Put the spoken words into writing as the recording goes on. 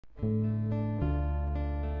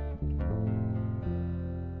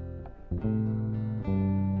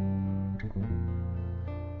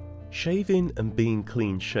Shaving and being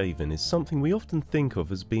clean-shaven is something we often think of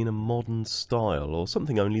as being a modern style or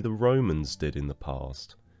something only the Romans did in the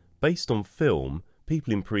past. Based on film,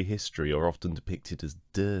 people in prehistory are often depicted as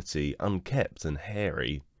dirty, unkempt and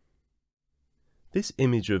hairy. This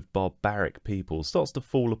image of barbaric people starts to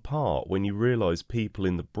fall apart when you realise people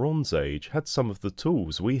in the Bronze Age had some of the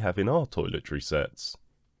tools we have in our toiletry sets.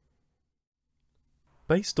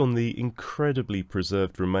 Based on the incredibly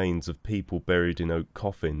preserved remains of people buried in oak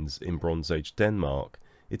coffins in Bronze Age Denmark,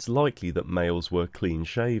 it's likely that males were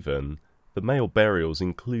clean-shaven. The male burials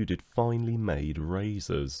included finely made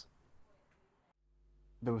razors.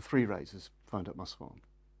 There were 3 razors found at Moss Farm,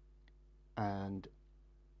 and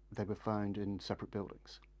they were found in separate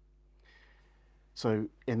buildings. So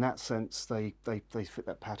in that sense, they fit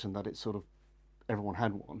that pattern that it's sort of everyone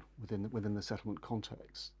had one within the settlement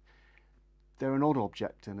context. They're an odd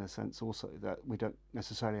object in a sense also, that we don't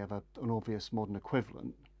necessarily have an obvious modern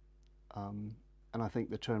equivalent, and I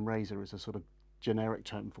think the term razor is a sort of generic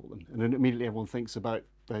term for them, and then immediately everyone thinks about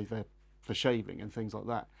they're for shaving and things like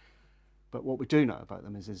that. But what we do know about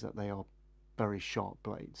them is that they are very sharp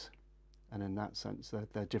blades, and in that sense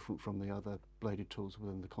they're different from the other bladed tools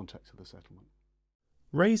within the context of the settlement.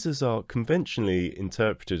 Razors are conventionally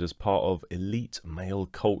interpreted as part of elite male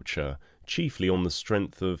culture, chiefly on the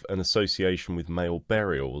strength of an association with male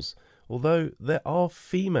burials, although there are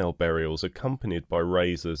female burials accompanied by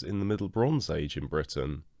razors in the Middle Bronze Age in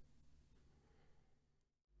Britain.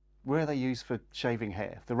 Were they used for shaving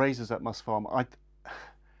hair? The razors at Moss Farm,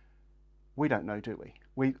 we don't know, do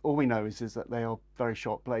we? All we know is that they are very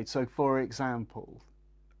sharp blades. So for example,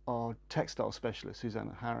 our textile specialist,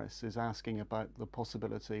 Susanna Harris, is asking about the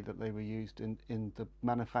possibility that they were used in the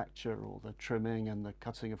manufacture or the trimming and the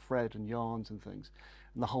cutting of thread and yarns and things,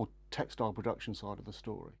 and the whole textile production side of the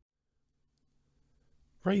story.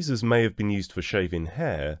 Razors may have been used for shaving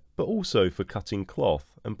hair, but also for cutting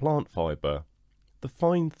cloth and plant fibre. The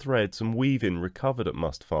fine threads and weaving recovered at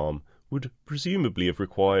Must Farm would presumably have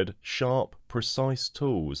required sharp, precise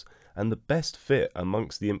tools, and the best fit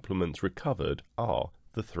amongst the implements recovered are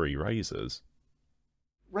the 3 razors.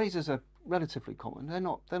 Razors are relatively common. They're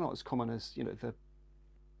not as common as, you know, the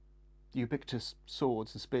ubiquitous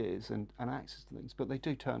swords and spears and axes and things, but they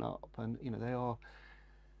do turn up, and you know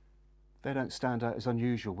they don't stand out as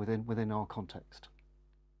unusual within our context.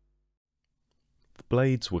 The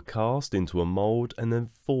blades were cast into a mould and then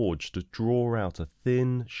forged to draw out a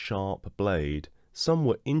thin, sharp blade. Some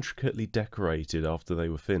were intricately decorated after they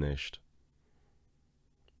were finished.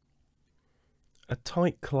 A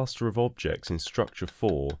tight cluster of objects in structure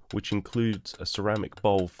 4, which includes a ceramic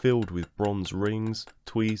bowl filled with bronze rings,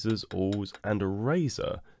 tweezers, awls and a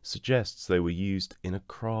razor, suggests they were used in a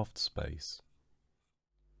craft space.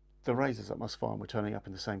 The razors at Moss Farm were turning up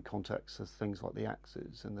in the same context as things like the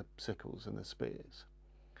axes and the sickles and the spears.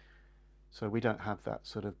 So we don't have that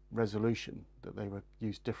sort of resolution that they were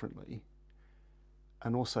used differently.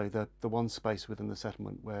 And also the one space within the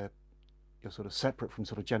settlement where you're sort of separate from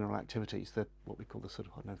sort of general activities, what we call the sort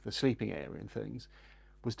of, I don't know, the sleeping area and things,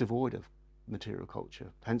 was devoid of material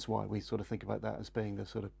culture. Hence why we sort of think about that as being the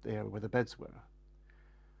sort of area where the beds were.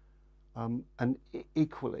 And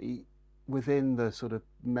equally, within the sort of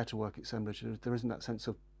metalwork assemblage, there isn't that sense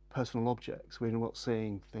of personal objects. We're not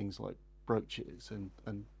seeing things like brooches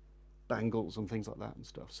and bangles and things like that and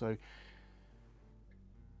stuff. So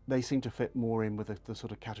they seem to fit more in with the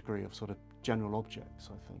sort of category of sort of general objects,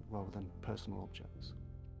 I think, rather than personal objects.